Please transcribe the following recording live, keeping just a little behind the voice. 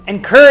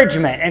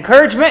Encouragement.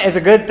 Encouragement is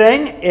a good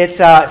thing. It's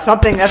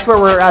something, that's where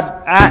we're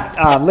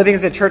at Living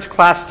as a Church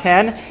Class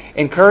 10.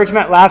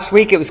 Encouragement. Last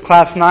week it was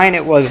Class 9.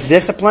 It was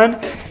discipline.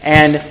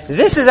 And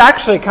this is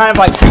actually kind of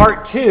like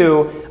part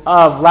 2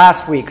 of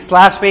last week's.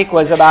 Last week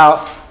was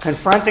about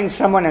confronting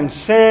someone in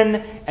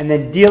sin and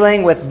then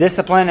dealing with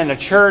discipline in a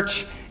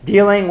church,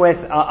 dealing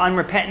with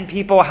unrepentant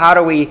people. How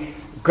do we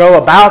go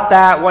about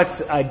that?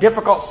 What's a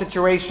difficult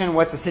situation?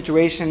 What's a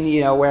situation,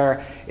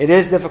 where it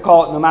is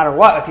difficult no matter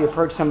what if you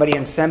approach somebody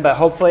in sin, but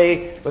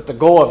hopefully with the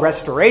goal of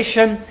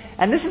restoration.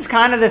 And this is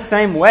kind of the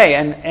same way,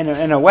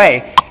 in a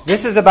way.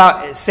 This is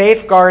about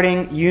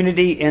safeguarding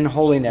unity in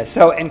holiness.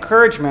 So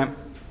encouragement,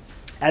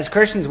 as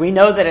Christians, we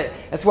know that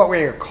that's what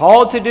we're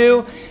called to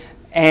do,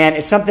 and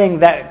it's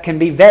something that can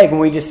be vague when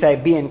we just say,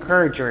 be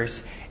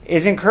encouragers.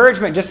 Is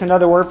encouragement just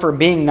another word for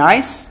being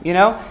nice?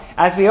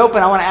 As we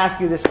open, I want to ask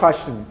you this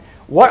question.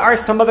 What are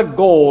some of the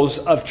goals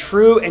of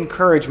true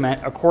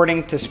encouragement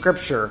according to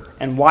Scripture,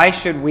 and why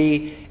should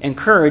we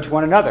encourage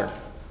one another?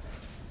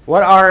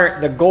 What are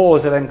the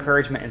goals of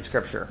encouragement in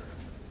Scripture?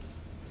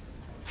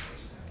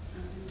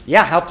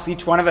 Yeah, helps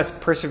each one of us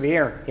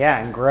persevere,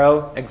 and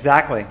grow,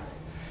 exactly.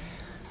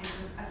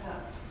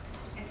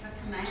 It's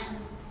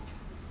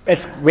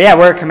a command.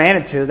 We're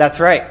commanded to,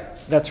 that's right.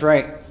 Look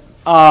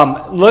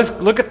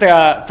at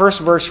the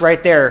first verse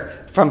right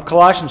there from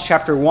Colossians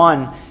chapter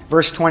 1,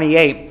 verse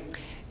 28.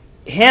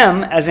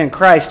 Him, as in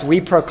Christ,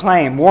 we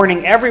proclaim,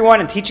 warning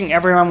everyone and teaching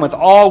everyone with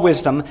all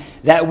wisdom,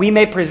 that we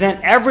may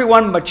present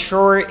everyone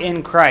mature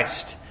in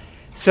Christ.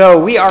 So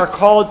we are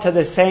called to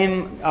the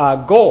same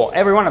goal,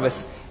 every one of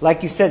us.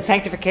 Like you said,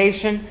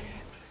 sanctification.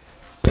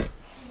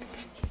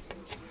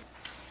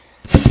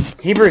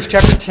 Hebrews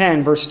chapter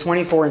 10, verse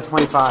 24 and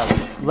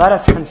 25. Let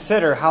us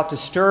consider how to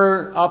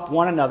stir up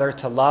one another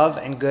to love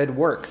and good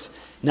works,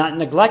 not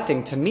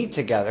neglecting to meet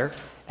together,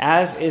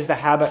 as is the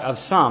habit of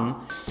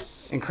some,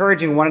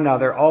 encouraging one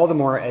another all the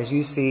more as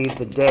you see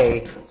the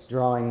day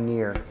drawing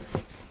near.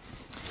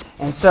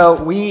 And so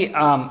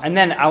and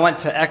then I want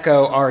to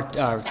echo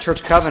our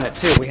church covenant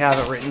too. We have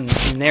it written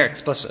in there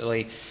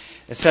explicitly.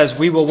 It says,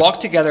 we will walk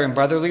together in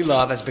brotherly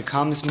love as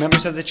becomes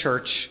members of the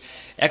church,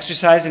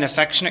 exercising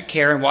affectionate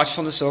care and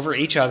watchfulness over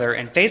each other,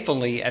 and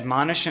faithfully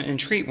admonish and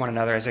entreat one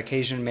another as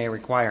occasion may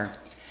require.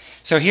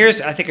 So here's,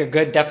 I think, a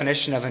good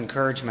definition of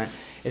encouragement.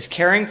 Is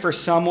caring for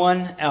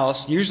someone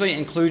else, usually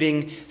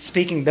including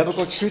speaking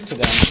biblical truth to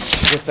them,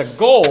 with the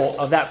goal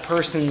of that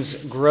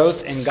person's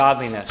growth and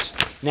godliness.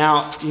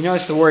 Now, you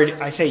notice the word,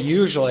 I say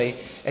usually,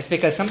 it's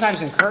because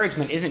sometimes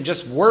encouragement isn't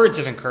just words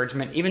of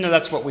encouragement, even though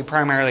that's what we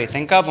primarily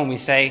think of when we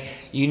say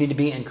you need to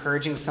be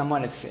encouraging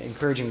someone, it's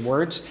encouraging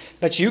words.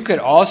 But you could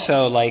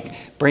also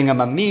bring them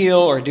a meal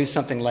or do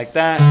something like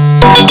that.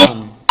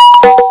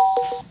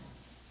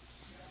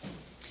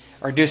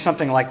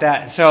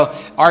 So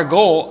our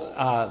goal,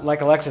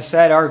 like Alexa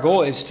said, our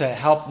goal is to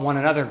help one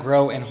another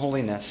grow in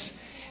holiness.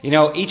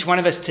 Each one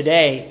of us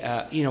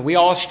today, we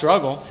all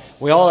struggle.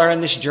 We all are in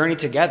this journey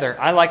together.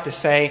 I like to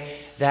say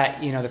that,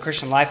 the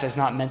Christian life is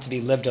not meant to be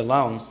lived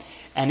alone.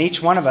 And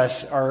each one of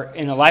us are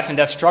in a life and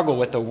death struggle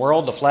with the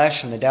world, the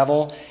flesh, and the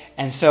devil.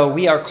 And so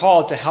we are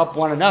called to help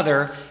one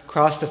another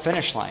cross the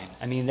finish line.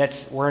 I mean,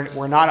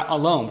 we're not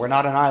alone. We're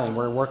not an island.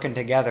 We're working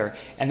together.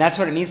 And that's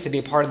what it means to be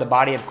a part of the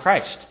body of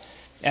Christ.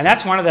 And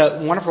that's one of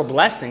the wonderful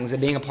blessings of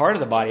being a part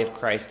of the body of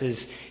Christ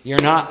is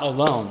you're not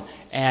alone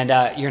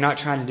and you're not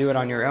trying to do it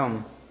on your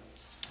own.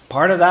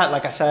 Part of that,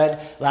 like I said,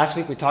 last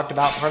week we talked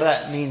about, part of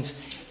that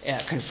means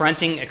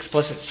confronting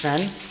explicit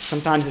sin.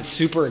 Sometimes it's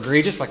super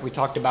egregious, like we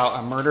talked about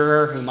a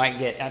murderer who might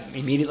get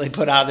immediately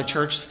put out of the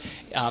church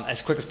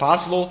as quick as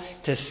possible.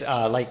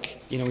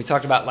 We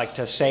talked about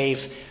to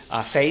save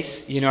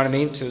face, you know what I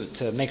mean?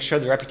 To make sure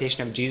the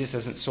reputation of Jesus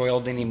isn't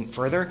soiled any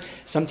further.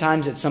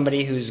 Sometimes it's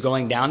somebody who's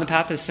going down the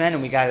path of sin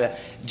and we got to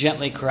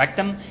gently correct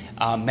them.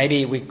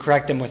 Maybe we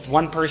correct them with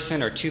one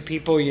person or two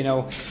people, we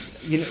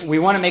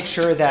want to make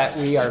sure that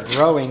we are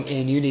growing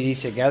in unity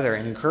together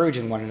and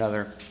encouraging one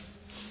another.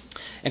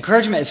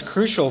 Encouragement is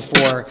crucial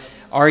for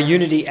our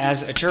unity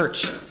as a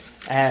church.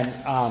 And,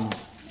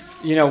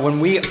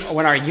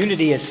 when our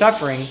unity is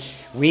suffering,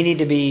 we need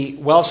to be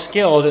well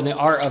skilled in the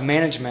art of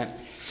management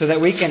so that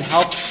we can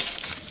help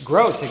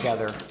grow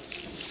together.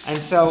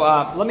 And so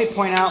let me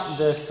point out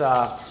this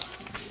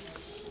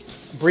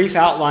brief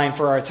outline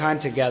for our time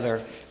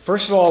together.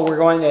 First of all, we're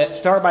going to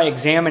start by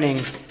examining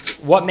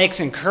what makes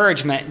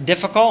encouragement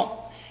difficult.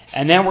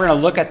 And then we're going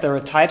to look at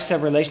the types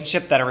of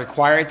relationship that are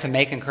required to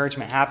make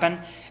encouragement happen.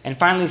 And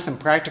finally, some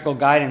practical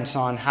guidance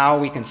on how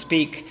we can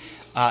speak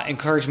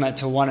encouragement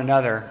to one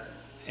another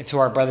and to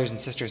our brothers and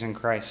sisters in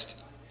Christ.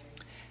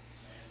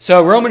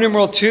 So Roman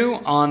numeral 2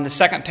 on the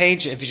second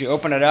page, if you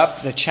open it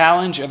up, the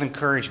challenge of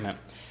encouragement.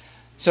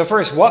 So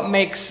first, what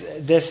makes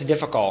this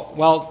difficult?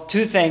 Well,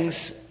 two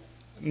things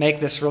make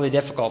this really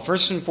difficult.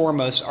 First and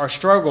foremost, our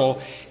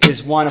struggle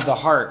is one of the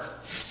heart.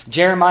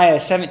 Jeremiah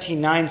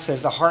 17:9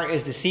 says, the heart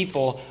is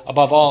deceitful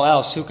above all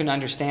else. Who can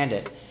understand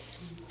it?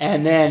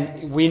 And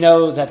then we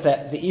know that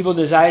the evil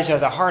desires of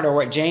the heart are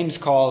what James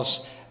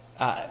calls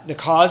the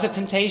cause of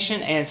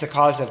temptation, and it's the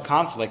cause of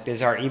conflict,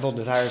 is our evil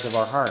desires of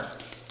our heart.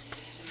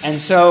 And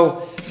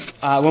so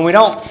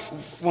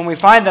when we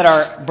find that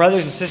our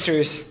brothers and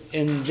sisters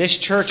in this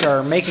church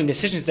are making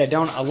decisions that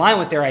don't align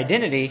with their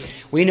identity,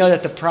 we know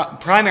that the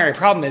primary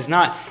problem is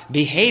not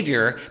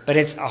behavior, but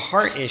it's a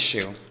heart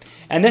issue.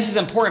 And this is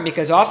important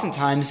because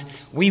oftentimes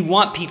we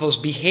want people's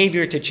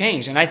behavior to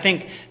change. And I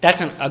think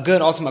that's a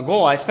good ultimate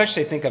goal. I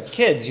especially think of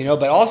kids,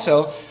 but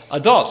also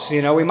adults.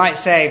 We might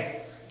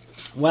say,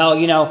 well,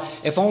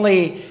 if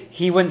only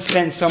he wouldn't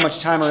spend so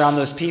much time around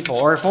those people,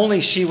 or if only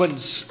she would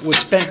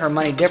spend her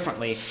money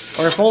differently,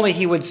 or if only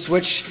he would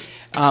switch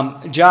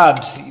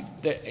jobs,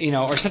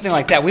 or something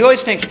like that. We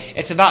always think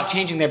it's about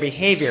changing their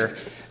behavior.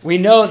 We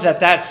know that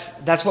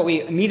that's what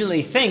we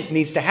immediately think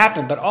needs to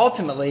happen, but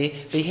ultimately,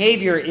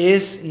 behavior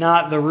is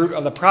not the root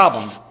of the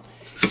problem.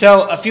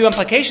 So a few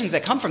implications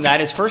that come from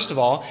that is, first of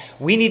all,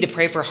 we need to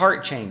pray for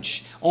heart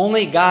change.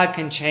 Only God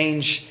can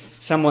change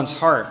someone's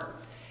heart.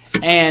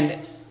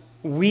 And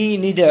we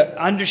need to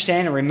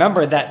understand and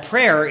remember that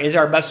prayer is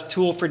our best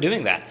tool for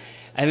doing that.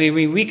 I mean,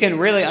 we can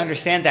really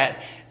understand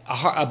that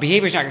a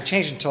behavior is not going to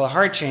change until a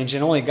heart change,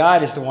 and only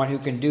God is the one who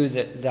can do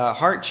the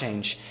heart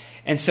change.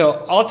 And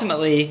so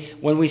ultimately,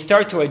 when we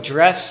start to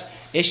address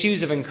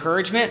issues of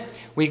encouragement,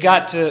 we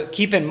got to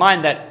keep in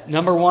mind that,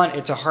 number one,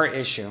 it's a heart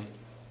issue.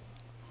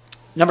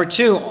 Number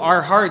two,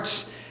 our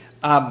hearts,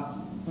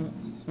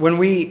 when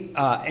we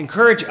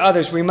encourage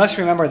others, we must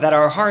remember that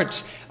our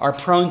hearts are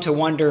prone to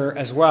wander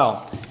as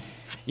well.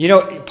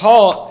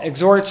 Paul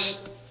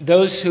exhorts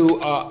those who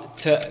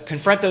to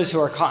confront those who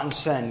are caught in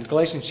sin.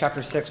 Galatians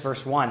chapter 6,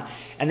 verse 1.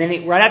 And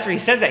then right after he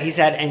says that, he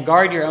said, and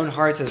guard your own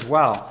hearts as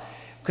well.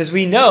 Because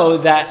we know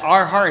that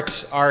our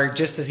hearts are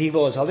just as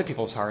evil as other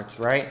people's hearts,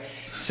 right?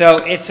 So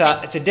it's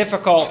a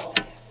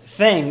difficult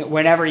thing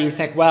whenever you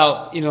think,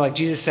 well, like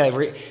Jesus said,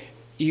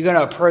 you're going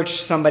to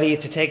approach somebody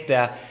to take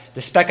the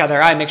speck out of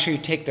their eye, make sure you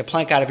take the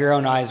plank out of your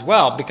own eye as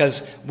well,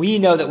 because we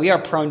know that we are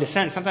prone to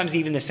sin, sometimes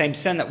even the same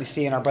sin that we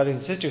see in our brothers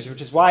and sisters,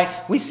 which is why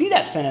we see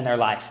that sin in their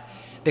life,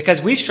 because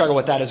we struggle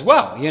with that as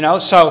well,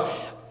 So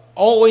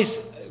always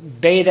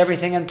bathe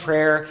everything in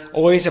prayer,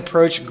 always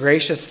approach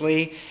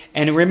graciously,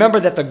 and remember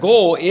that the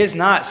goal is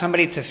not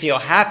somebody to feel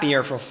happy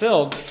or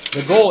fulfilled.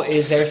 The goal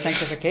is their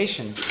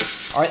sanctification.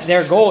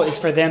 Their goal is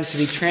for them to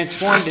be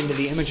transformed into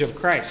the image of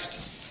Christ.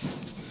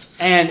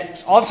 And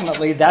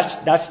ultimately,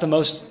 that's the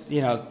most,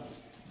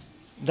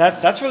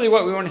 that's really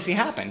what we want to see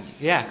happen.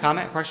 Yeah,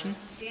 comment, question?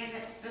 Yeah,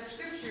 the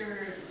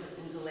scripture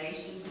in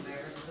Galatians,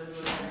 whatever's good,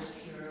 whatever's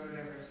pure,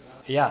 whatever's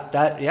love.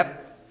 Yeah, yep.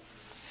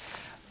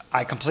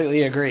 I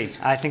completely agree.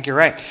 I think you're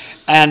right.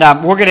 And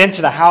we'll get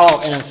into the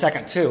how in a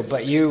second too,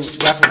 but you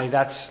definitely,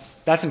 that's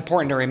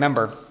important to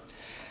remember.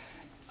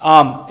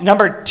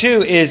 Number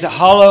two is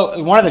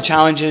one of the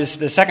challenges,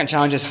 the second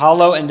challenge is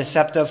hollow and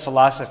deceptive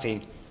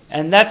philosophy.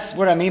 And that's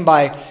what I mean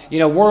by,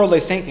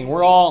 worldly thinking.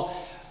 We're all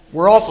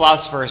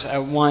philosophers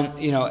at one,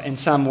 in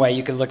some way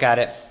you could look at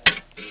it.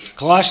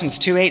 Colossians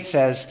 2:8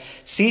 says,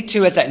 see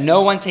to it that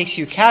no one takes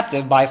you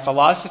captive by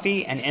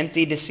philosophy and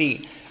empty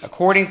deceit,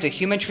 according to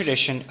human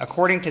tradition,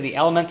 according to the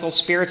elemental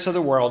spirits of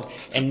the world,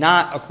 and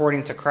not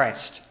according to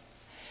Christ.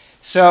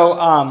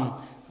 So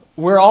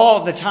we're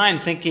all the time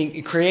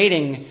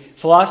creating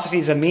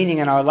philosophies of meaning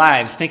in our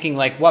lives, thinking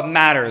like what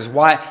matters,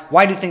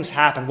 why do things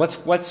happen, what's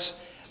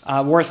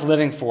worth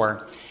living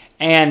for.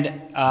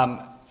 And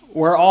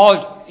we're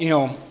all,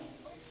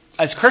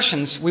 as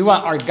Christians, we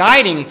want our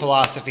guiding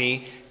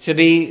philosophy to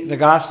be the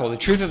gospel, the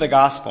truth of the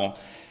gospel.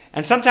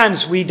 And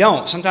sometimes we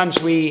don't. Sometimes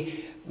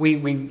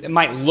it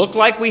might look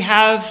like we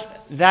have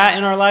that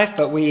in our life,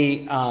 but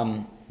we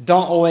don't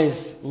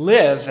always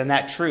live in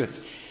that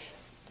truth.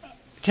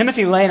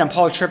 Timothy Lane and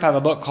Paul Tripp have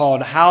a book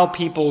called How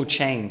People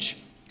Change.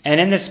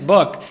 And in this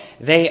book,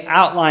 they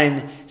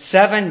outline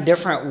 7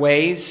 different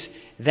ways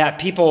that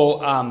people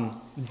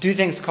do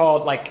things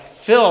called,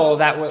 fill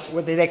that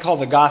what they call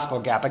the gospel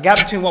gap. A gap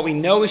between what we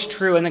know is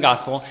true in the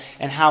gospel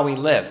and how we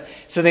live.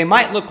 So they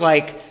might look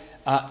like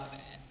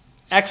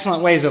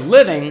excellent ways of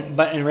living,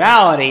 but in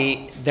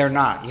reality, they're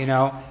not,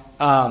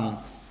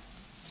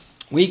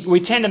 We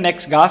tend to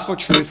mix gospel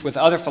truth with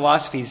other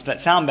philosophies that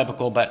sound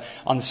biblical, but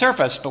on the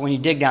surface, but when you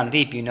dig down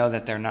deep, you know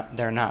that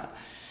they're not.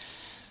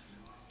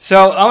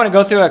 So I want to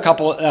go through a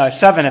couple,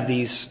 7 of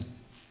these,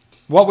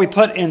 what we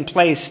put in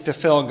place to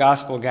fill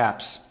gospel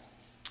gaps.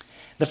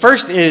 The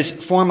first is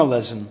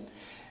formalism.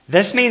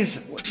 This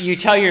means you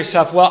tell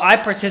yourself, well, I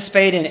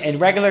participate in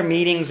regular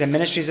meetings and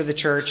ministries of the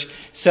church,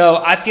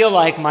 so I feel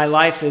like my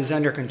life is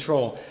under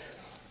control.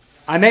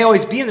 I may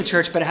always be in the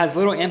church, but it has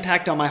little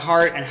impact on my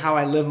heart and how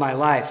I live my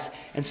life.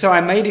 And so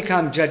I may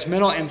become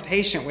judgmental and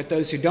impatient with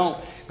those who don't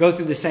go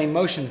through the same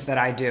motions that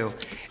I do.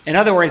 In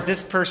other words,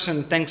 this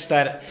person thinks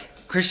that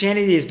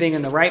Christianity is being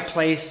in the right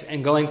place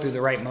and going through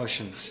the right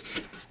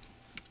motions.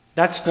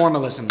 That's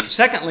formalism.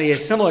 Secondly,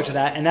 is similar to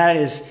that, and that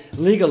is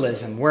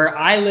legalism, where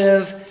I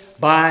live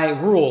by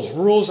rules.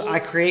 Rules I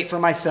create for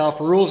myself,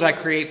 rules I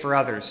create for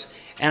others.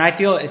 And I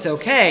feel it's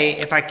okay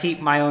if I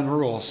keep my own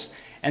rules.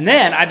 And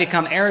then I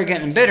become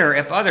arrogant and bitter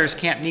if others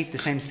can't meet the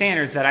same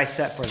standards that I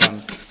set for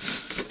them.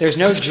 There's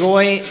no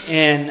joy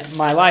in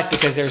my life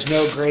because there's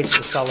no grace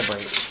to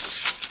celebrate.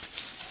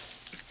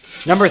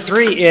 Number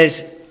 3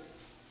 is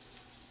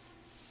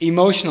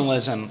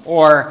emotionalism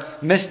or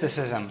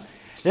mysticism.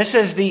 This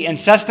is the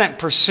incessant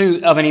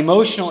pursuit of an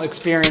emotional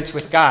experience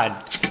with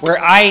God,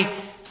 where I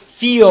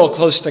feel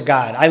close to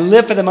God. I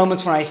live for the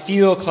moments when I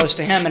feel close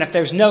to Him, and if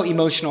there's no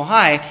emotional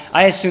high,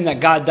 I assume that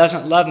God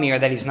doesn't love me or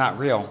that He's not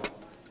real.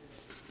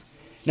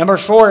 Number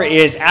 4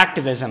 is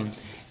activism.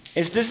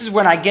 This is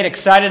when I get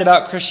excited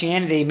about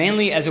Christianity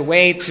mainly as a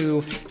way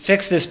to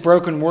fix this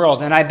broken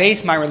world, and I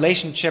base my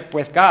relationship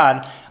with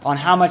God on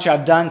how much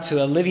I've done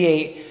to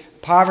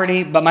alleviate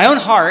poverty, but my own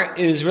heart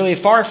is really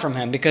far from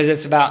Him because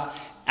it's about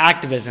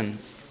activism.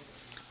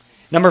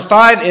 Number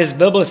 5 is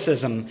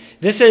biblicism.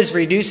 This is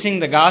reducing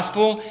the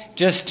gospel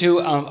just to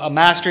a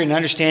mastery and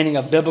understanding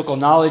of biblical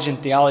knowledge and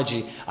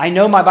theology. I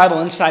know my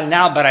Bible inside and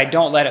out, but I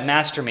don't let it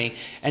master me.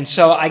 And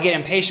so I get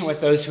impatient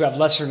with those who have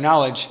lesser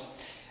knowledge.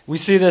 We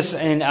see this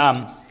in,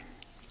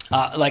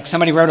 like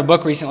somebody wrote a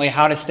book recently,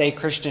 How to Stay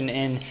Christian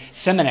in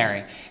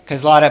Seminary.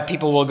 Because a lot of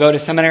people will go to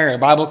seminary or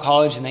Bible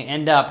college and they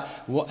end up,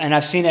 and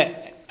I've seen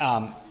it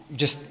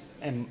just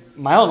in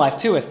my own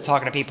life too with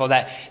talking to people,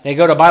 that they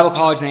go to Bible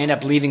college and they end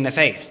up leaving the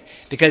faith.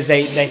 Because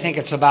they think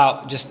it's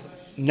about just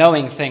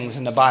knowing things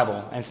in the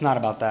Bible, and it's not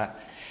about that.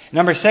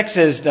 Number 6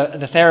 is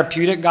the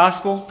therapeutic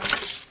gospel.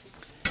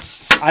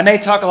 I may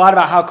talk a lot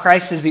about how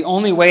Christ is the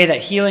only way that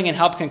healing and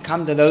help can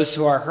come to those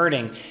who are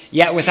hurting.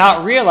 Yet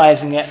without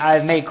realizing it,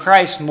 I've made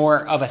Christ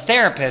more of a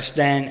therapist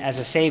than as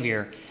a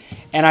savior.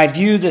 And I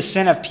view the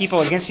sin of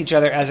people against each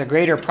other as a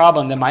greater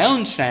problem than my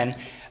own sin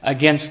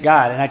against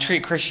God. And I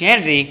treat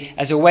Christianity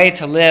as a way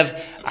to live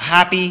a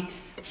happy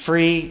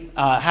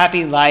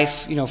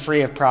life,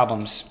 free of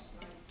problems.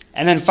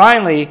 And then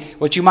finally,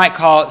 what you might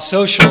call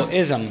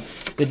socialism.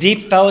 The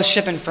deep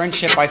fellowship and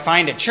friendship I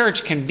find at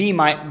church can be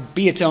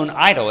its own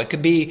idol. It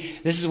could be,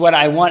 this is what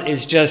I want,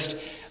 is just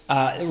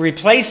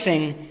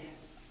replacing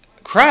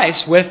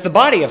Christ with the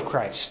body of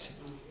Christ.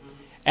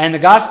 And the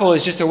gospel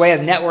is just a way of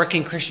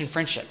networking Christian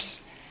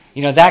friendships.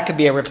 That could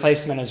be a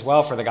replacement as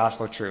well for the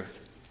gospel truth.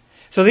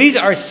 So these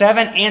are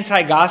 7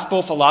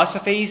 anti-gospel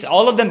philosophies,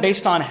 all of them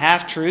based on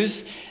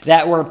half-truths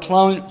that we're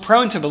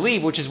prone to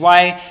believe, which is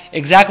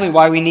exactly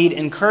why we need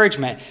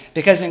encouragement.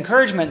 Because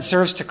encouragement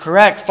serves to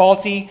correct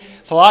faulty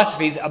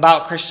philosophies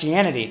about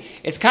Christianity.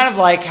 It's kind of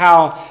like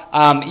how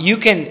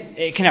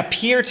it can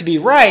appear to be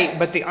right,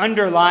 but the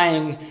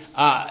underlying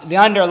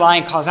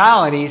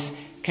causalities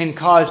can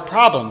cause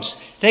problems.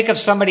 Think of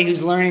somebody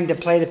who's learning to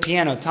play the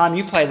piano. Tom,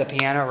 you play the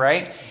piano,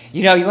 right?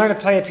 You learn to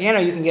play the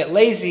piano, you can get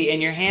lazy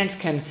and your hands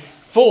can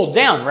fold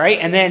down, right?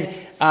 And then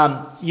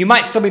you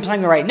might still be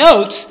playing the right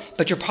notes,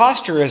 but your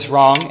posture is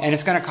wrong and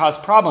it's going to cause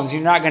problems.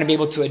 You're not going to be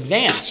able to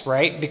advance,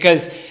 right?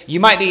 Because you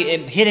might be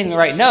hitting the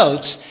right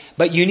notes,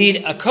 but you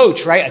need a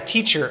coach, right? A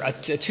teacher, a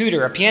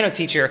tutor, a piano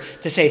teacher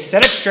to say,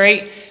 set it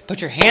straight,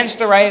 put your hands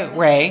the right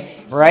way,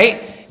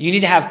 right? You need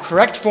to have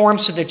correct form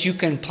so that you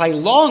can play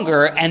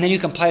longer and then you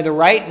can play the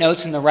right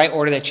notes in the right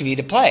order that you need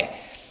to play.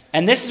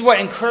 And this is what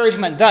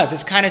encouragement does.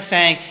 It's kind of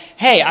saying,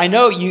 hey, I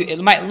know it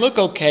might look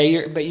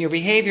okay, but your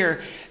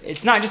behavior,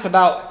 it's not just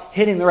about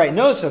hitting the right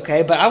notes,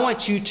 okay, but I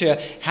want you to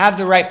have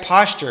the right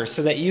posture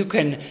so that you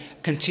can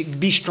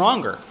be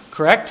stronger,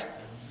 correct?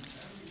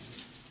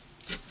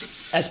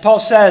 As Paul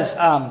says,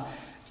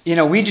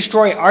 we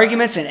destroy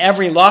arguments and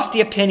every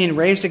lofty opinion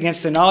raised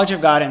against the knowledge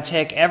of God and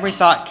take every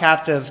thought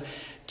captive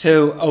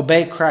to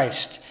obey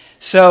Christ.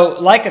 So,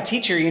 like a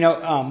teacher,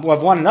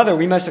 of one another,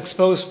 we must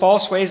expose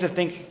false ways of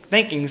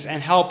thinkings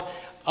and help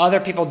other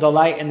people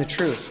delight in the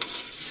truth.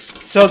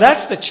 So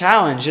that's the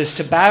challenge, is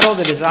to battle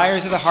the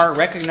desires of the heart,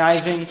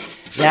 recognizing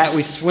that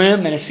we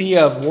swim in a sea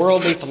of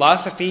worldly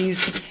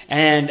philosophies,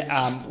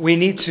 and we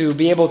need to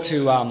be able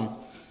to,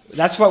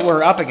 that's what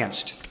we're up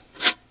against.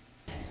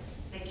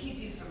 They keep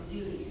you from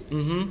doing it.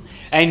 Mm-hmm.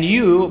 And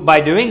you,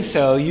 by doing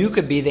so, you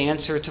could be the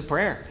answer to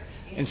prayer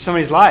in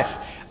somebody's life.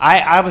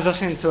 I was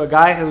listening to a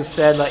guy who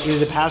said, like, he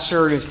was a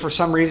pastor who, for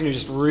some reason, he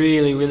was just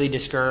really, really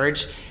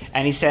discouraged.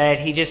 And he said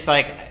he just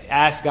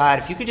asked God,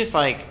 if you could just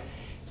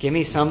give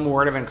me some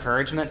word of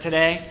encouragement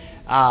today,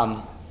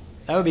 that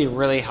would be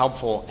really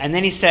helpful. And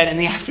then he said in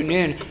the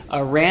afternoon,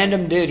 a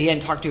random dude he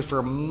hadn't talked to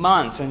for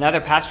months, another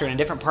pastor in a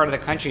different part of the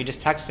country,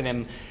 just texted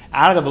him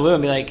out of the blue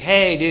and be like,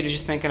 hey, dude,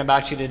 just thinking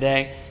about you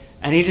today.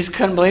 And he just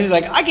couldn't believe it. He's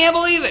like, I can't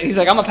believe it. He's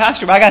like, I'm a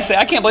pastor, but I got to say,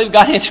 I can't believe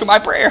God answered my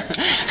prayer.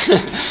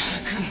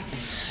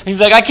 He's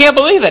like, I can't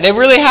believe it. It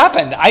really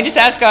happened. I just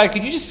asked God,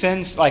 could you just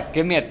send,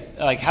 give me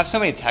have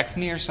somebody text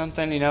me or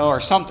something, or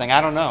something.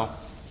 I don't know.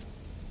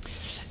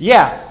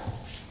 Yeah.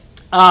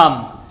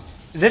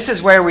 This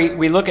is where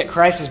we look at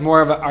Christ as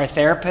more of our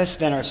therapist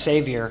than our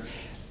Savior.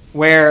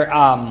 Where,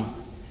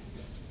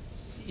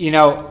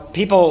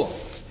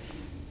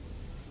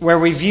 where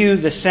we view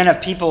the sin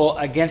of people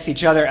against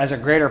each other as a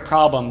greater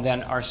problem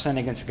than our sin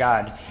against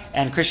God.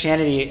 And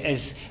Christianity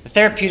the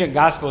therapeutic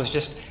gospel is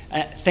just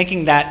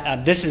thinking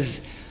that this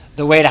is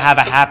the way to have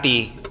a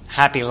happy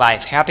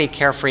life, happy,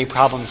 carefree,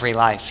 problem-free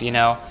life,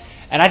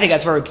 And I think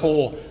that's where we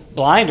pull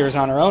blinders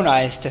on our own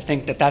eyes to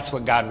think that that's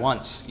what God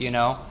wants,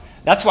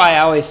 That's why I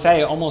always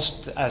say,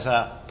 almost as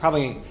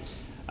probably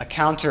a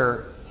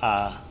counter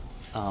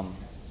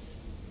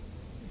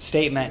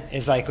statement,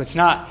 is like it's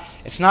not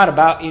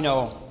about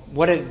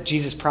what did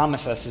Jesus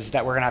promise us is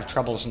that we're going to have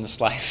troubles in this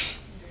life.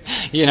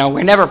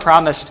 We're never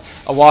promised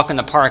a walk in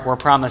the park. We're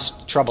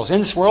promised troubles. In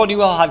this world you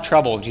will have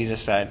trouble,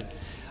 Jesus said.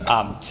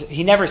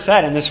 He never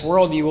said, in this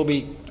world you will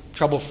be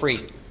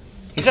trouble-free.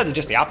 He said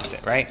just the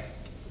opposite, right?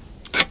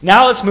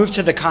 Now let's move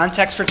to the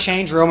context for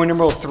change, Roman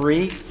numeral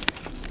 3.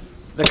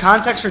 The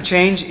context for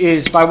change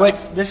is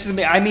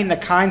I mean the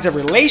kinds of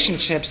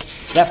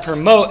relationships that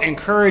promote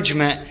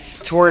encouragement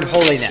toward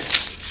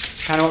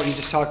holiness. Kind of what we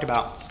just talked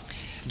about.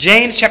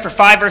 James chapter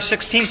 5 verse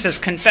 16 says,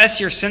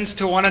 confess your sins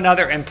to one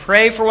another and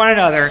pray for one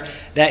another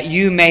that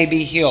you may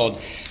be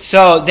healed.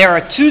 So there are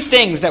two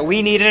things that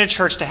we need in a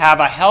church to have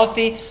a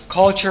healthy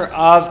culture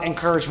of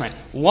encouragement.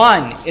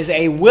 One is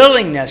a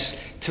willingness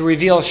to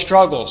reveal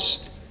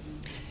struggles.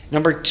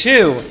 Number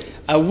two,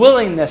 a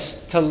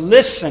willingness to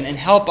listen and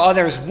help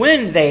others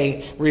when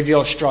they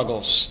reveal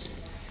struggles.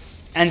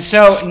 And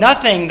so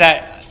nothing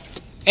that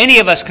any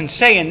of us can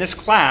say in this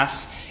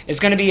class is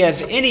going to be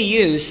of any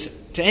use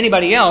to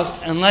anybody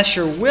else unless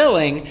you're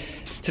willing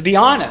to be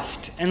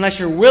honest, unless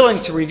you're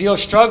willing to reveal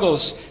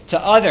struggles to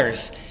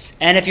others,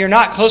 and if you're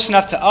not close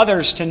enough to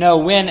others to know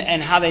when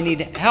and how they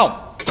need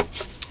help.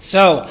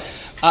 So,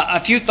 a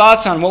few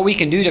thoughts on what we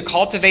can do to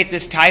cultivate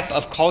this type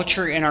of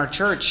culture in our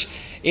church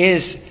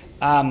is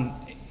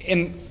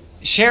in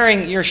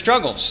sharing your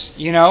struggles.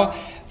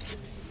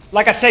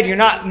 Like I said, you're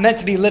not meant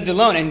to be lived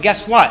alone, and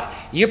guess what?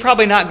 You're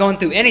probably not going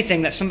through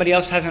anything that somebody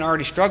else hasn't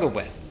already struggled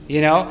with.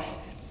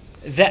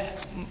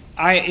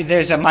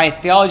 My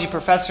theology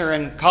professor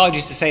in college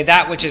used to say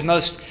that which is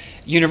most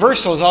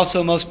universal is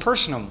also most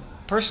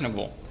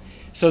personable.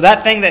 So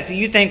that thing that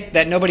you think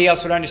that nobody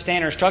else would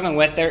understand or struggling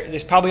with,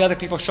 there's probably other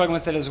people struggling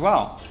with it as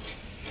well.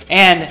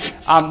 And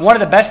one of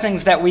the best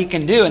things that we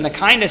can do, and the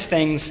kindest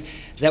things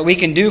that we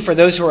can do for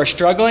those who are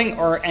struggling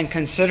and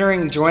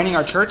considering joining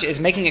our church, is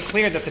making it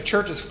clear that the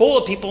church is full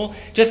of people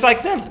just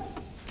like them,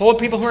 full of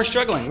people who are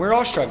struggling. We're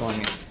all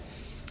struggling.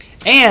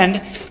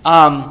 And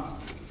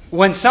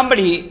when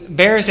somebody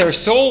bears their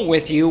soul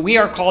with you, we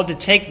are called to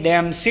take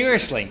them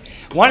seriously.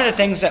 One of the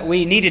things that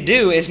we need to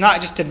do is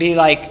not just to be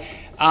like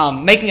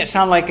making it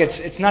sound like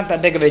it's not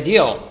that big of a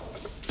deal,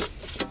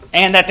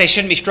 and that they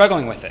shouldn't be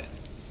struggling with it.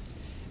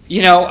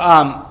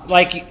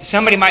 Like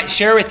somebody might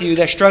share with you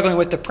they're struggling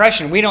with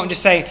depression. We don't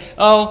just say,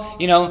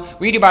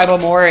 read your Bible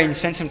more and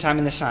spend some time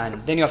in the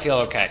sun. Then you'll feel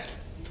okay.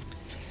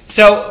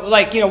 So,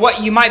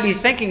 what you might be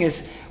thinking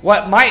is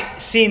what might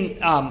seem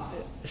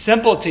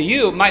simple to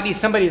you might be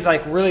somebody's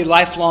really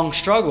lifelong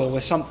struggle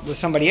with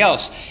somebody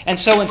else. And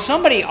so when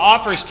somebody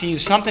offers to you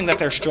something that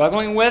they're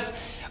struggling with,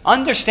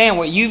 understand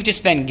what you've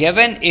just been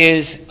given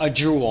is a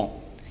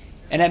jewel.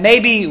 And it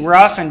may be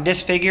rough and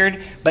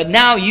disfigured, but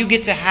now you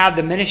get to have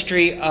the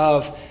ministry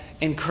of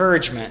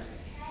encouragement.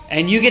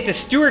 And you get the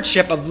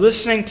stewardship of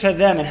listening to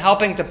them and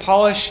helping to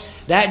polish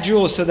that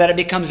jewel so that it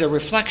becomes a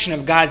reflection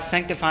of God's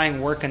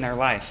sanctifying work in their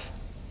life.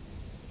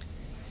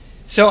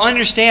 So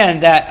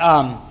understand that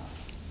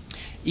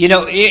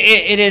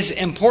it is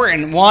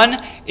important.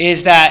 One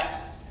is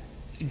that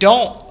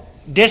don't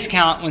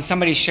discount when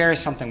somebody shares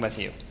something with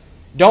you.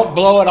 Don't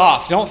blow it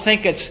off. Don't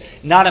think it's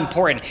not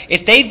important.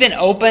 If they've been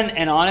open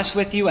and honest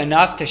with you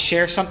enough to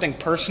share something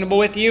personable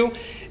with you,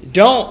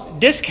 don't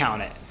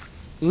discount it.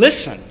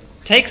 Listen.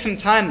 Take some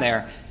time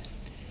there.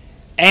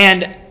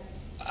 And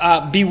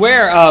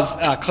beware of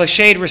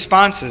cliched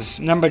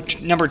responses. Number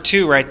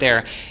 2 right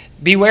there.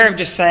 Beware of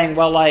just saying,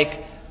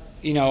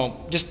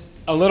 just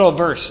a little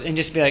verse and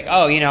just be like,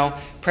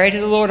 pray to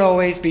the Lord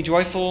always, be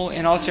joyful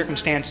in all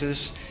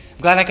circumstances.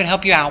 I'm glad I could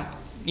help you out.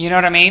 You know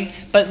what I mean?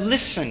 But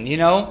listen,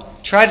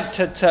 try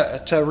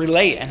to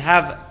relate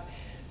and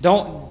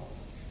don't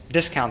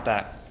discount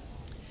that.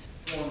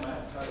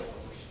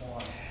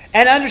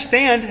 And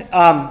understand,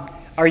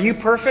 are you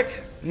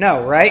perfect?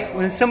 No, right?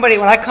 When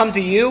I come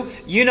to you,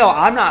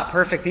 I'm not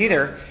perfect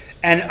either.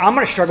 And I'm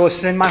going to struggle with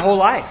sin my whole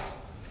life.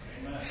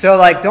 Amen. So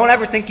don't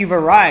ever think you've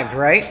arrived,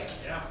 right?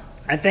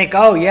 And think,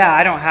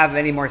 I don't have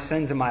any more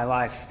sins in my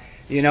life.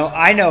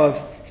 I know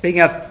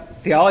speaking of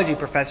theology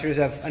professors,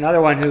 of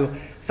another one who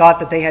thought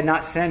that they had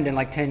not sinned in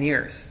 10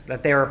 years.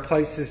 That there are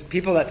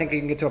people that think you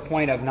can get to a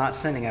point of not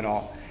sinning at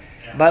all.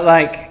 Yeah. But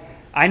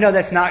I know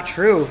that's not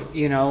true.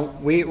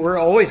 We're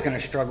always going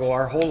to struggle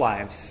our whole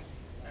lives.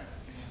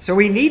 So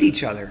we need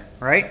each other,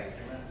 right?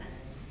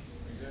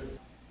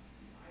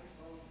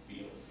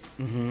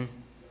 Mm-hmm.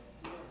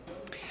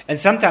 And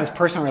sometimes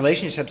personal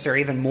relationships are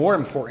even more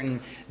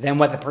important than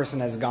what the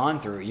person has gone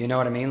through. You know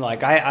what I mean?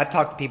 I've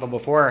talked to people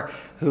before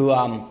who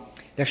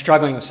they're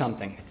struggling with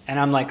something. And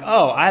I'm like,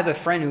 I have a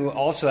friend who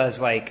also has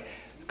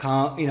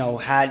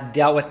had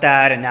dealt with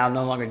that and now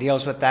no longer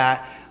deals with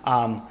that.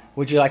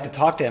 Would you like to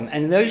talk to him?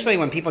 And usually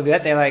when people do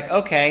that, they're like,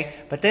 okay,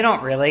 but they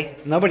don't really.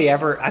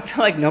 I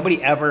feel like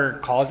nobody ever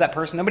calls that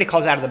person. Nobody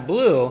calls out of the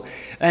blue.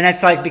 And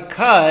it's like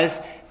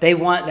because they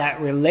want that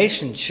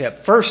relationship,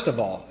 first of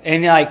all.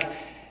 And like,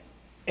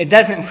 it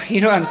doesn't,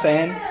 you know what I'm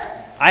saying?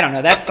 I don't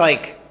know. That's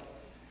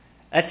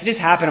just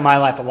happened in my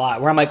life a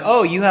lot, where I'm like,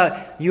 oh, you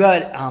have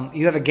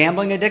a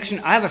gambling addiction?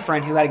 I have a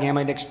friend who had a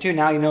gambling addiction too.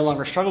 Now he no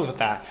longer struggles with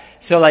that.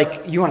 So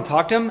like, you want to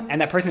talk to him?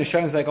 And that person who's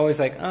struggling is like, always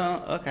like,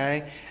 oh,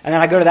 okay. And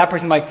then I go to that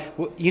person like,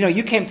 well,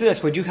 you came through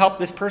this. Would you help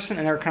this person?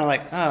 And they're kind of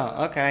like,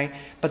 oh, okay.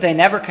 But they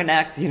never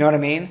connect, you know what I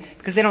mean?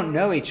 Because they don't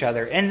know each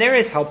other. And there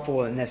is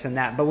helpfulness in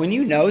that. But when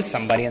you know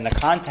somebody and the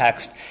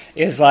context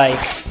is like,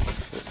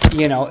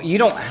 you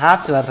don't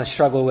have to have a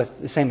struggle with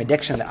the same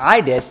addiction that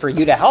I did for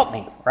you to help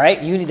me, right?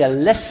 You need to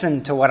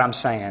listen to what I'm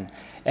saying.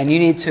 And you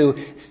need to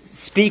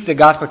speak the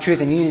gospel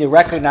truth. And you need to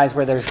recognize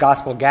where there's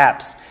gospel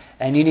gaps.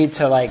 And you need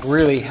to like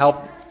really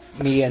help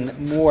me in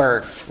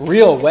more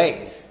real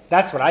ways.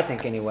 That's what I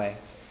think anyway.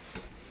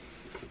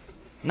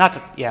 That's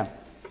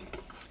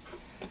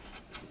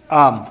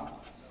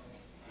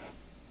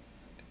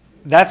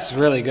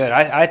really good.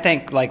 I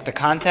think like the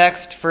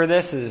context for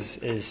this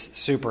is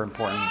super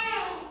important.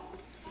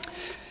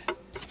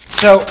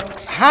 So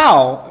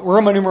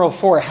Roman numeral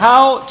 4,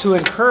 how to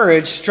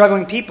encourage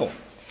struggling people.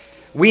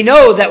 We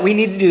know that we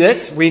need to do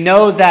this. We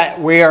know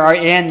that we are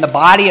in the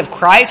body of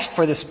Christ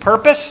for this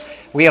purpose.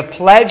 We have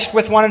pledged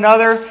with one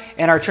another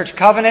in our church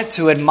covenant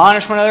to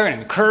admonish one another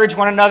and encourage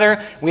one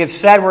another. We have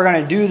said we're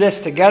going to do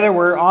this together.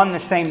 We're on the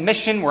same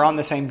mission. We're on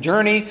the same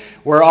journey.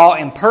 We're all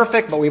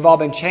imperfect, but we've all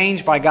been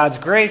changed by God's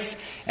grace,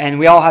 and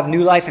we all have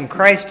new life in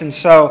Christ. And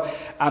so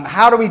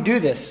how do we do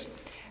this?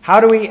 How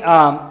do we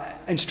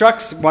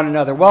instruct one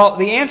another? Well,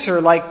 the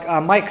answer, like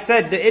Mike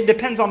said, it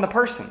depends on the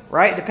person,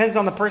 right? It depends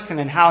on the person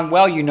and how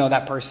well you know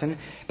that person.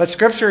 But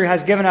Scripture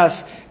has given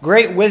us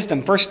great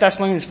wisdom. 1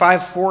 Thessalonians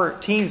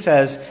 5:14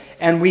 says,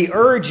 "And we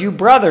urge you,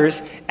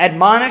 brothers,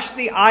 admonish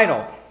the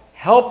idle,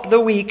 help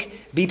the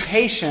weak, be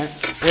patient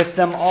with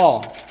them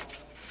all."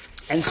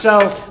 And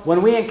so,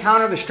 when we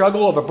encounter the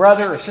struggle of a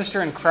brother or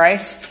sister in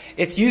Christ,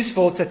 it's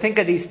useful to think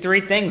of these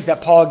three things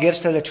that Paul gives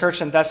to the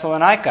church in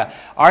Thessalonica.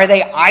 Are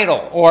they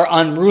idle or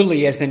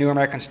unruly, as the New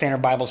American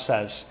Standard Bible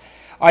says?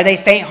 Are they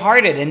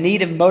faint-hearted, in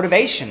need of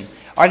motivation?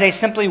 Are they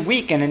simply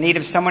weak and in need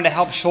of someone to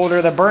help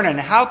shoulder the burden?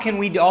 How can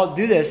we all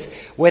do this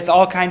with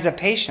all kinds of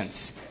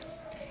patience?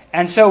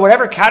 And so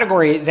whatever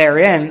category they're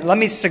in, let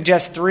me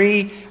suggest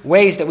three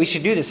ways that we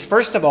should do this.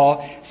 First of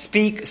all,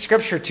 speak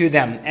Scripture to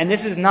them. And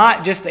this is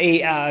not just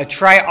a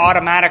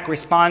try-automatic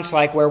response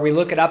like where we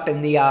look it up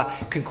in the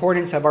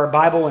concordance of our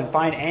Bible and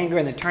find anger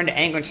and then turn to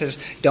anger and says,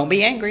 don't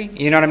be angry.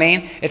 You know what I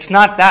mean? It's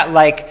not that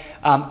like,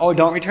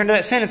 don't return to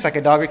that sin. It's like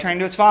a dog returning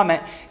to its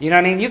vomit. You know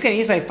what I mean? You can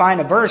easily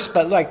find a verse,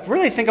 but like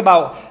really think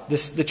about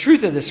the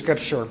truth of the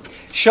Scripture.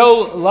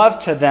 Show love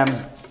to them.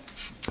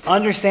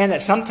 Understand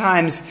that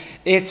sometimes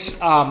it's,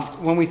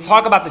 when we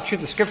talk about the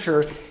truth of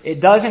Scripture, it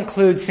does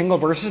include single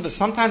verses, but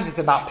sometimes it's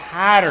about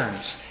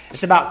patterns.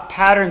 It's about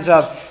patterns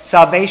of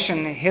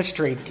salvation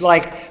history.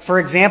 Like, for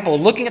example,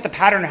 looking at the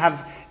pattern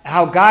of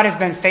how God has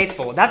been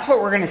faithful. That's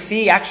what we're going to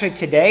see actually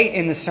today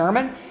in the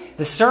sermon.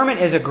 The sermon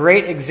is a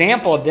great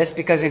example of this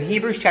because in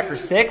Hebrews chapter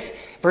 6,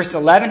 verse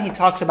 11, he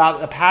talks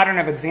about the pattern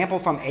of example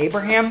from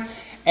Abraham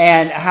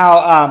and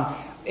how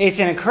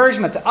it's an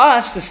encouragement to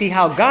us to see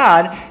how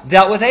God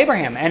dealt with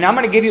Abraham. And I'm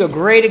going to give you a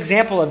great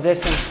example of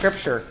this in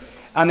Scripture.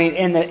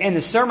 In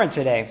the sermon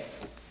today.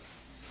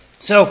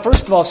 So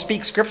first of all,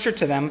 speak Scripture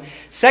to them.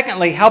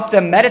 Secondly, help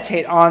them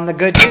meditate on the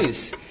good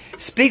news.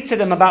 Speak to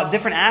them about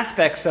different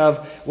aspects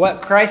of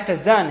what Christ has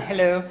done.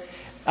 Hello.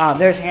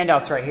 There's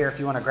handouts right here if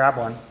you want to grab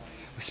one.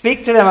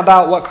 Speak to them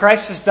about what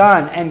Christ has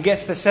done and get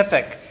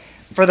specific.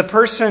 For the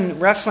person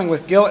wrestling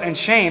with guilt and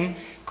shame,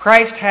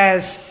 Christ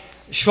has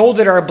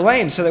shouldered our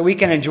blame so that we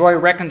can enjoy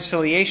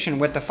reconciliation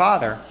with the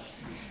Father.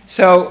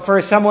 So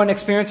for someone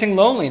experiencing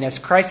loneliness,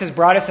 Christ has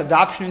brought us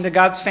adoption into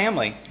God's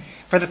family.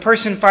 For the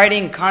person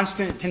fighting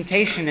constant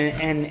temptation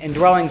and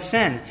indwelling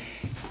sin,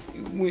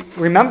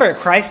 remember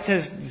Christ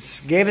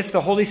has gave us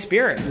the Holy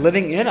Spirit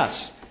living in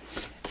us.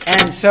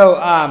 And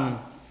so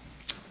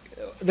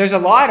there's a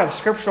lot of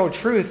scriptural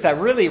truth that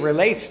really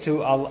relates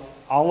to all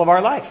of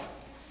our life.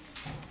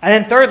 And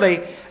then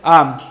thirdly,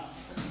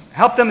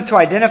 help them to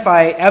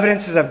identify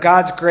evidences of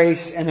God's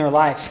grace in their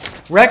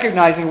life,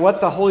 recognizing what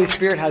the Holy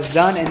Spirit has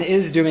done and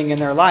is doing in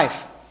their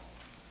life.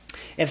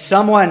 If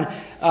someone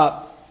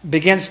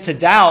begins to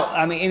doubt,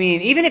 I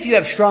mean, even if you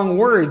have strong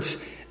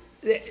words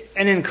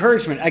and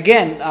encouragement,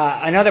 again,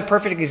 another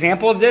perfect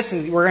example of this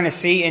is we're going to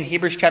see in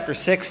Hebrews chapter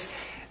 6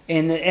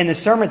 in the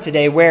sermon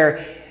today,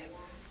 where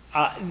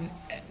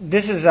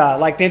this is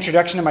like the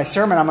introduction to my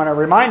sermon. I'm going to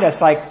remind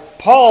us, like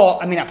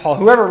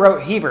whoever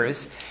wrote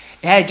Hebrews,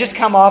 it had just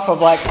come off of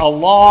like a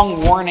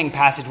long warning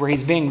passage where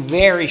he's being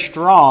very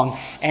strong.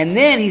 And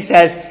then he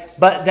says,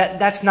 but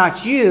that's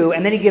not you.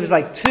 And then he gives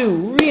like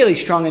two really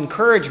strong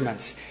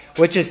encouragements,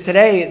 which is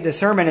today the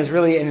sermon is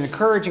really an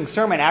encouraging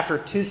sermon after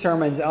two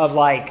sermons of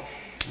like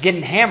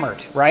getting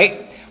hammered,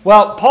 right?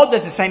 Well, Paul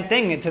does the same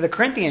thing to the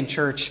Corinthian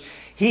church.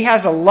 He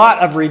has a lot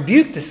of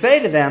rebuke to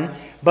say to them,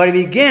 but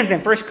he begins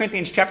in 1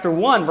 Corinthians chapter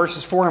 1,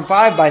 verses 4 and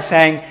 5 by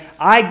saying,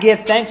 I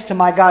give thanks to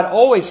my God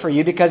always for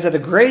you because of the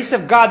grace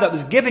of God that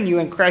was given you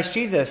in Christ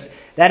Jesus,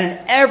 that in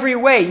every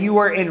way you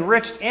were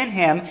enriched in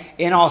him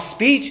in all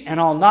speech and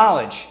all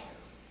knowledge.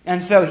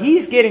 And so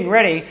he's getting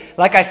ready,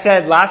 like I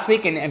said last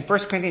week in 1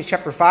 Corinthians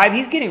chapter 5,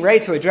 he's getting ready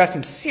to address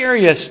some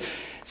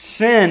serious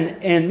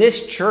sin in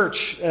this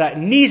church that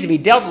needs to be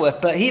dealt with.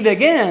 But he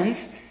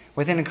begins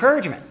with an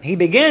encouragement. He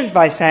begins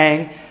by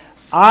saying,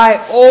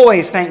 I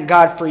always thank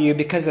God for you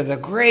because of the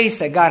grace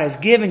that God has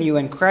given you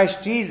in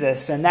Christ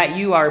Jesus, and that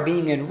you are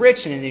being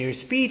enriched in your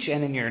speech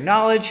and in your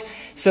knowledge.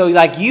 So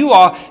like you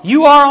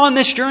are on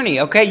this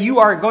journey, okay? You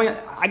are going,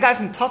 I got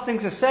some tough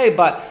things to say,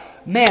 but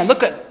man,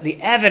 look at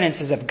the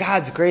evidences of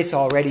God's grace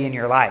already in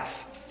your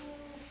life.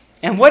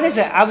 And what is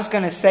it? I was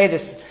going to say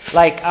this,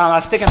 I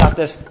was thinking about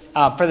this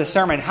for the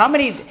sermon. How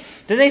many,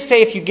 did they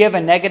say if you give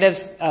a negative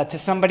to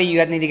somebody,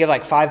 you need to give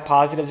like 5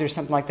 positives or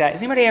something like that?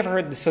 Has anybody ever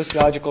heard the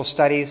sociological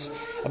studies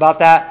about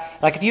that?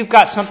 Like if you've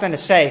got something to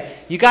say,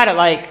 you got it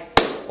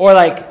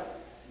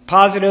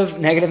positive,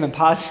 negative, and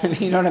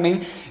positive, you know what I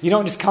mean? You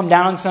don't just come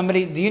down on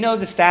somebody. Do you know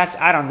the stats?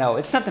 I don't know.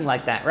 It's something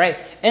like that, right?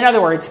 In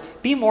other words,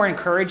 be more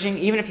encouraging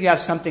even if you have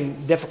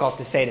something difficult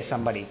to say to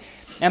somebody.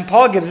 And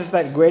Paul gives us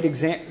that great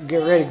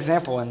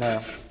example in there.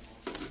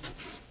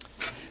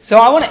 So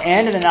I want to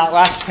end in the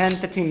last 10,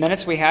 15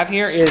 minutes we have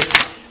here is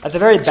at the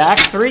very back,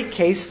 3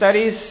 case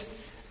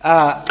studies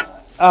of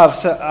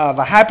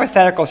a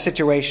hypothetical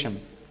situation.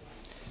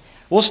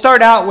 We'll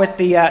start out with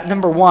the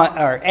number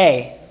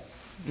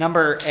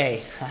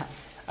A.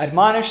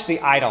 Admonish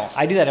the idle.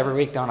 I do that every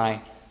week, don't I?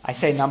 I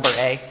say number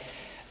A.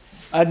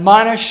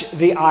 Admonish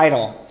the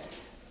idle.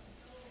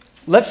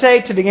 Let's say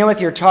to begin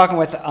with, you're talking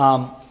with,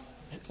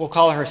 we'll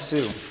call her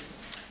Sue.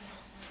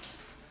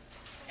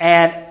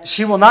 And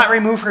she will not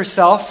remove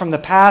herself from the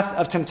path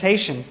of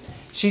temptation.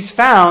 She's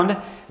found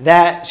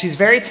that she's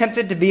very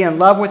tempted to be in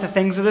love with the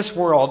things of this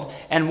world,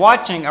 and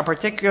watching a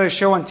particular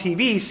show on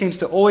TV seems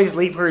to always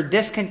leave her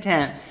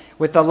discontent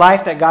with the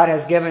life that God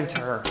has given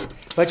to her.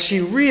 But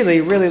she really,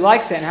 really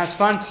likes it and has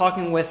fun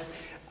talking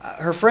with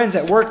her friends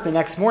at work the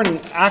next morning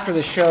after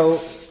the show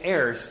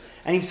airs.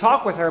 And you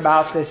talk with her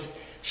about this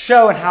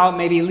show and how it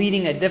may be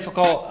leading a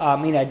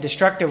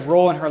destructive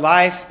role in her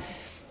life.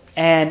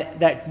 And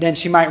that then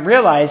she might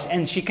realize,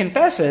 and she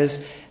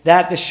confesses,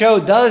 that the show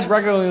does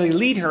regularly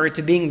lead her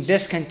to being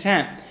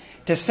discontent,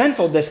 to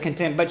sinful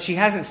discontent, but she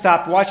hasn't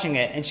stopped watching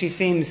it. And she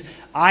seems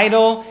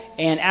idle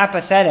and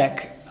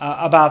apathetic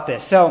about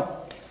this. So,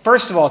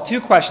 first of all,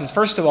 2 questions.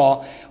 First of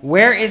all,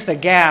 where is the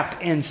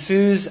gap in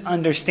Sue's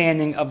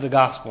understanding of the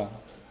gospel?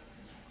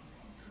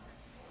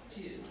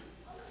 2.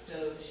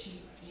 So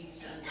she needs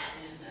to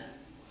understand that.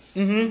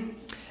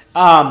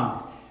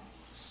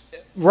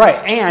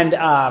 Right. And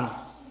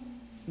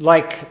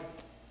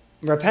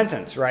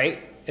repentance, right?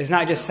 Is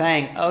not just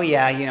saying, oh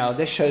yeah,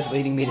 this show's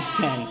leading me to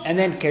sin, and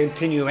then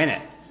continue in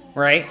it,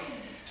 right?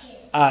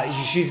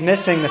 She's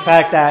missing the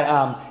fact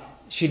that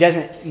she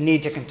doesn't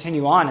need to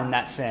continue on in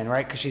that sin,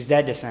 right? Because she's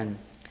dead to sin.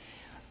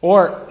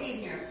 Or She's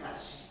feeding her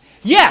flesh.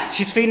 Yeah,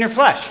 she's feeding her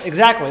flesh.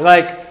 Exactly.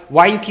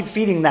 Why you keep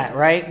feeding that,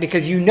 right?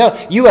 Because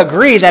you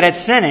agree that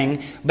it's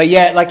sinning, but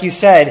yet, like you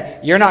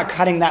said, you're not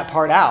cutting that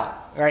part out,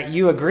 right?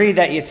 You agree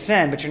that it's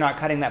sin, but you're not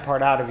cutting that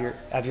part out of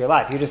your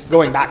life. You're just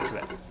going back to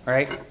it,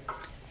 right?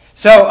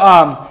 So,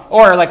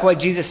 or like what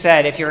Jesus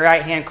said, if your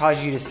right hand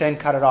causes you to sin,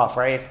 cut it off,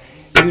 right?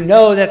 If you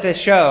know that this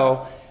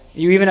show,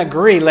 you even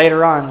agree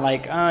later on,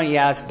 oh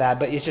yeah, it's bad,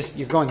 but it's just,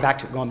 you're going back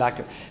to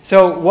it.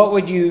 So what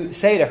would you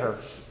say to her?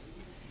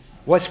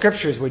 What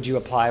scriptures would you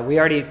apply? We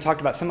already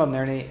talked about some of them.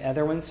 Are there any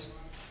other ones?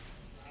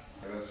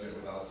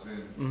 Without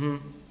sin. Mm-hmm.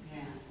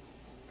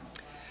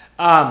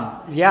 Yeah.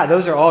 Yeah,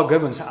 those are all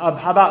good ones.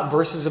 How about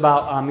verses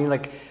about,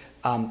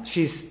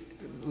 she's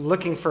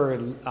looking for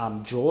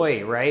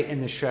joy, right,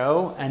 in the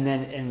show,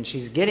 and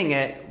she's getting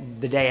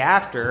it the day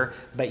after,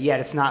 but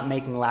yet it's not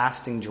making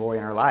lasting joy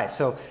in her life.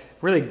 So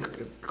really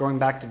going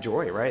back to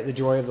joy, right? The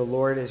joy of the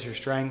Lord is your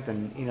strength,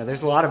 and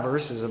there's a lot of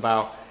verses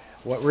about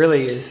what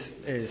really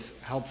is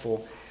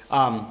helpful.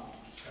 And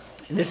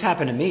this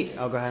happened to me.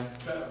 Oh, go ahead.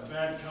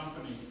 Bad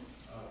company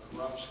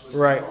corrupts good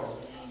Right. morals.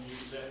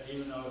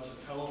 Even though it's a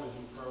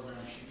television program,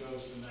 she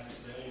goes the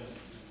next day and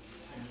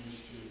continues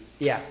to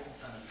Yeah.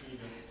 kind of feed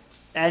it.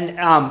 And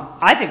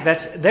I think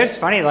there's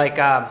funny,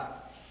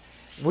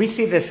 we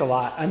see this a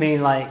lot. I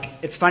mean,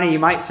 it's funny, you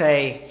might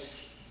say,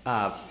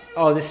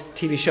 oh, this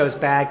TV show is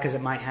bad because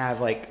it might have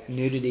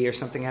nudity or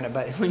something in it.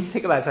 But when you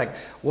think about it,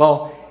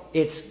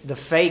 it's the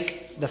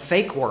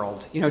fake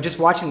world. Just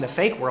watching the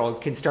fake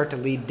world can start to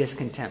lead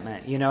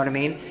discontentment. You know what I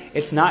mean?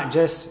 It's not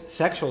just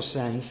sexual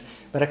sins,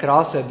 but it could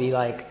also be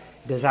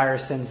desire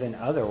sins in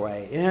other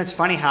way. And it's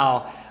funny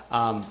how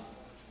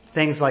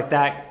things like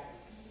that.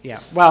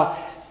 Yeah. Well,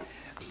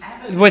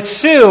 with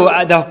Sue,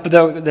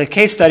 the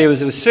case study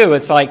was with Sue.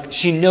 It's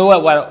she knew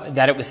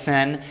that it was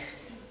sin,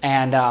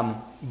 and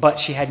but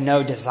she had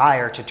no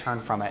desire to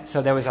turn from it.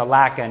 So there was a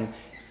lack in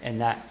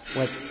that.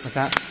 What's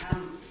that?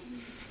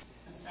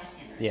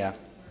 Yeah.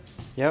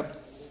 Yep.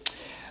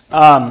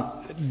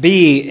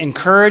 B,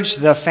 encourage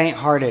the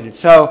faint-hearted.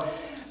 So,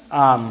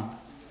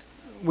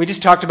 we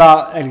just talked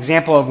about an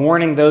example of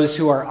warning those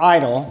who are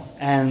idle.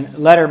 And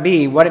letter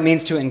B, what it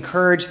means to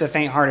encourage the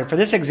faint-hearted. For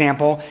this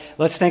example,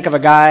 let's think of a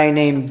guy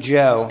named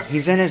Joe.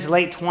 He's in his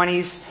late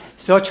 20s,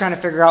 still trying to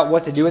figure out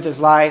what to do with his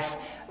life.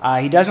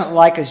 He doesn't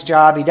like his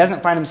job. He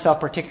doesn't find himself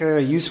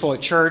particularly useful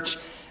at church.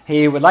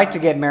 He would like to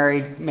get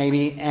married,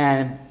 maybe,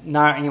 and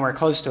not anywhere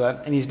close to it.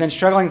 And he's been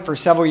struggling for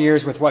several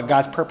years with what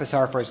God's purpose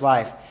are for his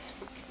life.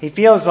 He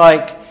feels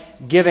like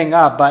giving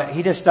up, but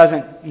he just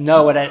doesn't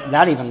know what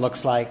that even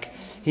looks like.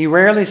 He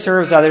rarely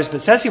serves others,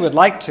 but says he would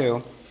like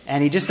to,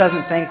 and he just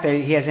doesn't think that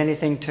he has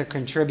anything to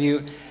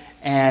contribute,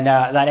 and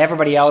that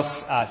everybody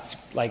else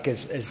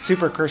is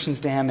super Christians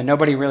to him, and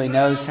nobody really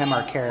knows him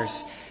or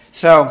cares.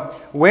 So,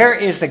 where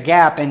is the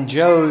gap in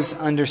Joe's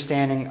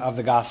understanding of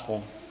the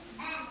gospel?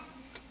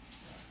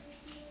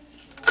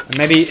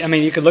 Maybe,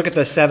 you could look at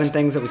the 7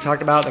 things that we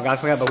talked about, the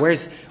gospel gap, but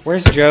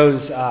where's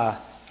Joe's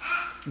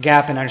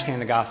gap in understanding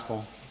the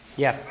gospel?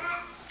 Yeah.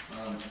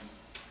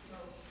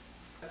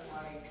 It's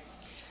like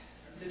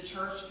the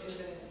church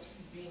isn't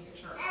being a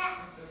church,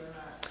 and so they're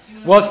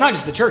not. Well, it's not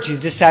just the church. He's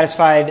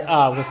dissatisfied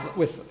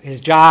with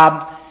his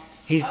job.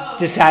 He's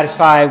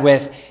dissatisfied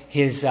with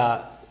his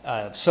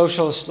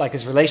social, like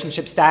his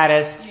relationship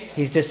status.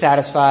 He's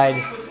dissatisfied,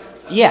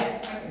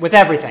 with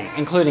everything,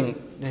 including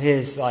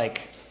his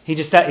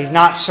he's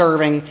not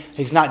serving.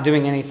 He's not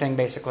doing anything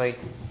basically.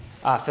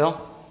 Phil.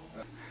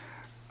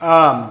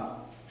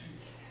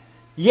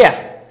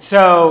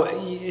 So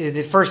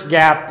the first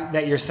gap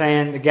that you're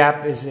saying, the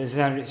gap is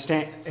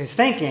his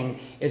thinking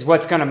is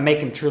what's going to make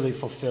him truly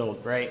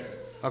fulfilled, right?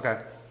 Okay.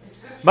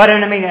 But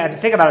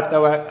think about it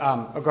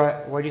though. Go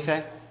ahead. What did you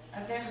say?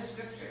 There's a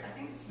scripture. I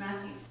think it's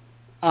Matthew.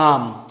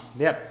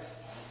 Yep.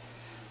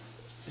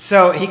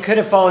 So he could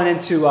have fallen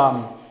into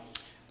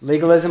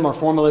legalism or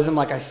formalism,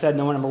 like I said,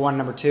 number 1,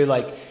 number 2.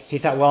 Like he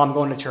thought, well, I'm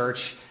going to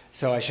church,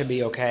 so I should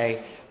be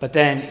okay. But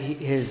then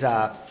his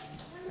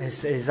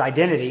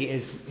identity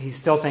is, he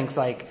still thinks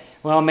like,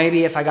 well,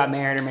 maybe if I got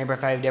married or maybe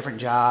if I have a different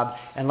job,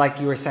 and like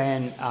you were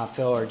saying,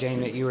 Phil or Jane,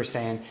 that you were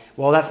saying,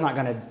 well, that's not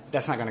gonna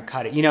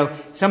cut it.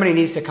 Somebody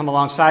needs to come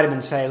alongside him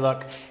and say,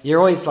 look, you're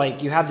always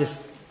you have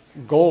this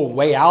goal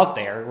way out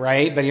there,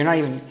 right? But you're not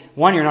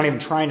even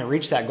trying to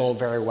reach that goal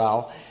very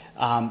well.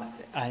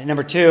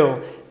 Number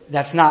 2,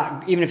 that's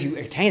not, even if you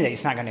attain it,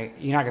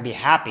 you're not gonna be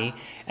happy.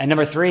 And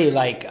number 3,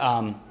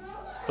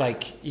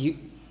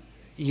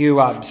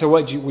 so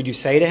what would you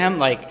say to him?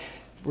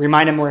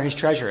 Remind him where his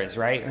treasure is,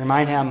 right?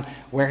 Remind him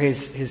where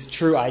his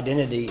true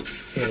identity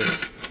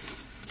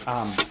is.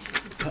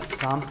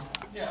 Tom?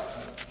 Yeah.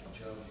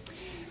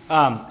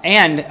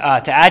 And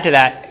to add to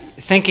that,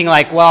 thinking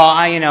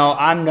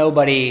I'm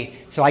nobody,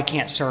 so I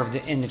can't serve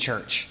in the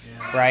church,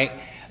 right?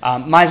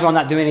 Might as well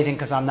not do anything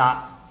because I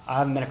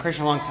haven't been a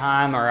Christian a long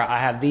time, or I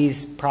have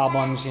these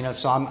problems,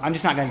 so I'm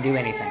just not going to do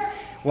anything.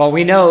 Well,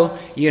 we know,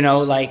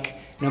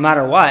 no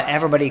matter what,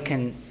 everybody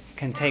can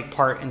take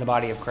part in the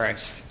body of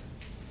Christ.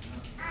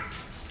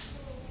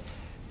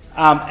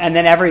 And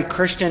then every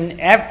Christian,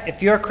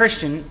 if you're a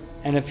Christian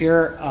and if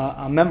you're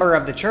a member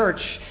of the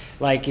church,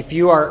 if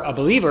you are a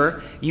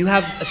believer, you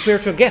have a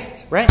spiritual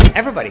gift, right?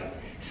 Everybody.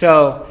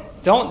 So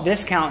don't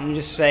discount and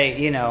just say,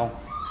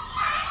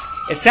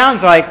 it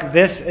sounds like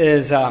this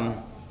is,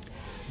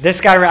 this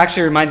guy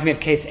actually reminds me of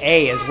case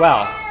A as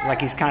well.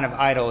 He's kind of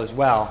idle as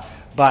well.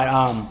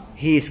 But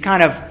he's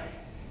kind of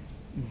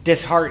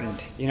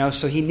disheartened,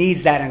 so he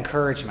needs that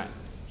encouragement.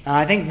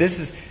 I think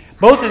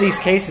both of these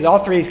cases, all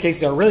 3 of these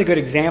cases are really good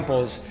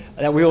examples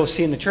that we will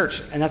see in the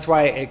church, and that's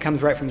why it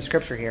comes right from the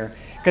scripture here.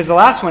 Because the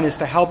last one is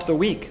to help the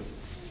weak.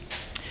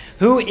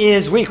 Who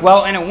is weak?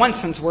 Well, in one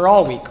sense, we're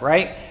all weak,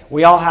 right?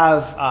 We all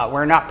have,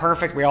 we're not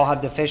perfect, we all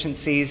have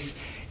deficiencies,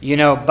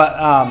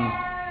 but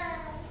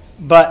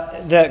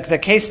the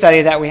case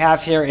study that we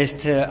have here is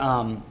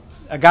to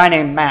a guy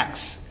named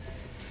Max.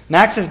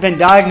 Max has been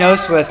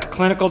diagnosed with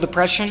clinical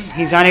depression.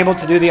 He's unable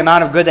to do the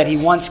amount of good that he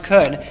once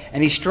could,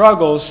 and he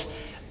struggles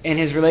in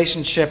his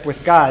relationship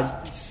with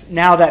God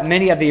now that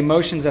many of the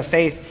emotions of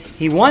faith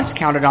he once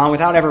counted on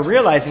without ever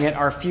realizing it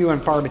are few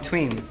and far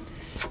between.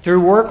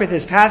 Through work with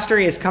his pastor,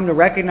 he has come to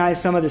recognize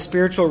some of the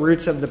spiritual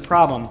roots of the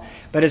problem,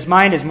 but his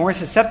mind is more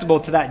susceptible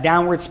to that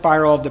downward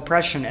spiral of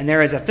depression, and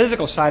there is a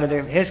physical side of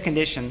his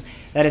condition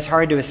that is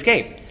hard to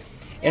escape.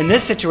 In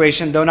this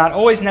situation, though not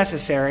always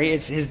necessary,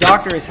 his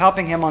doctor is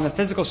helping him on the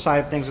physical side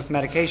of things with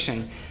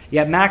medication.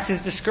 Yet Max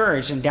is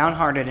discouraged and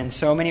downhearted in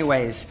so many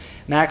ways.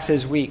 Max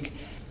is weak.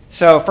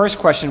 So, first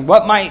question,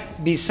 what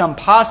might be some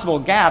possible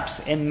gaps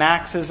in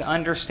Max's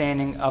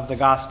understanding of the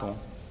gospel?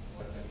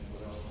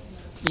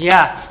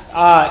 Yeah,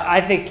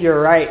 I think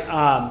you're right.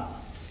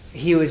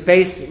 He was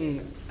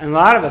basing, and a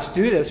lot of us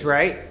do this,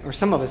 right? Or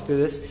some of us do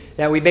this,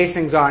 that we base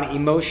things on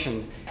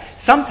emotion.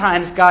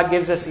 Sometimes God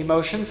gives us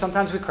emotion.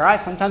 Sometimes we cry.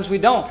 Sometimes we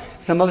don't.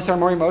 Some of us are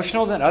more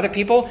emotional than other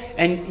people.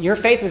 And your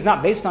faith is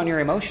not based on your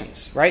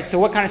emotions, right? So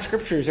what kind of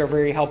scriptures are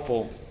very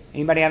helpful?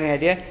 Anybody have any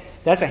idea?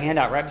 That's a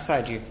handout right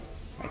beside you,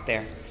 right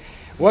there.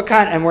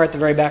 And we're at the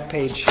very back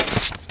page,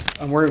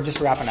 and we're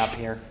just wrapping up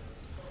here.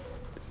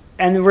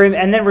 And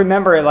then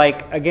remember,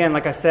 like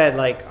I said,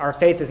 like our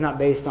faith is not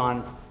based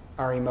on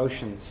our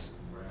emotions.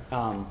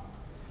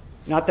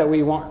 Not that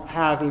we won't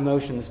have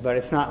emotions, but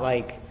it's not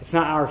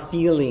our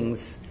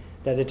feelings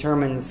that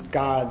determines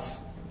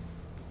God's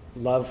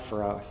love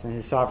for us and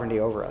His sovereignty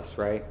over us,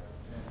 right?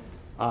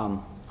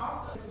 Also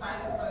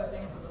excited for the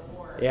things of the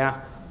Lord.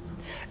 Yeah.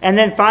 And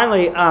then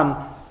finally,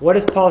 what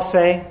does Paul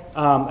say?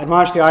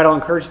 Admonish the idle,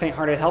 encourage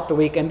faint-hearted, help the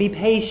weak, and be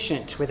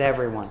patient with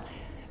everyone.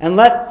 And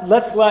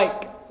let's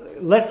let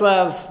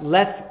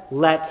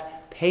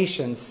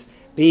patience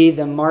be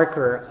the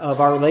marker of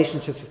our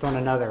relationships with one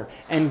another,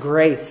 and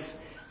grace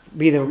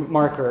be the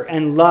marker,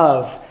 and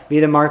love be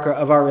the marker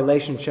of our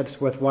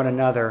relationships with one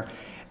another.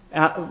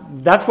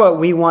 That's what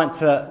we want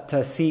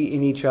to see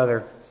in each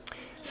other.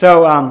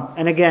 So,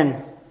 and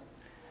again,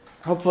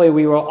 hopefully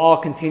we will all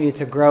continue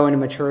to grow into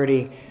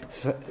maturity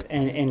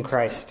in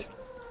Christ.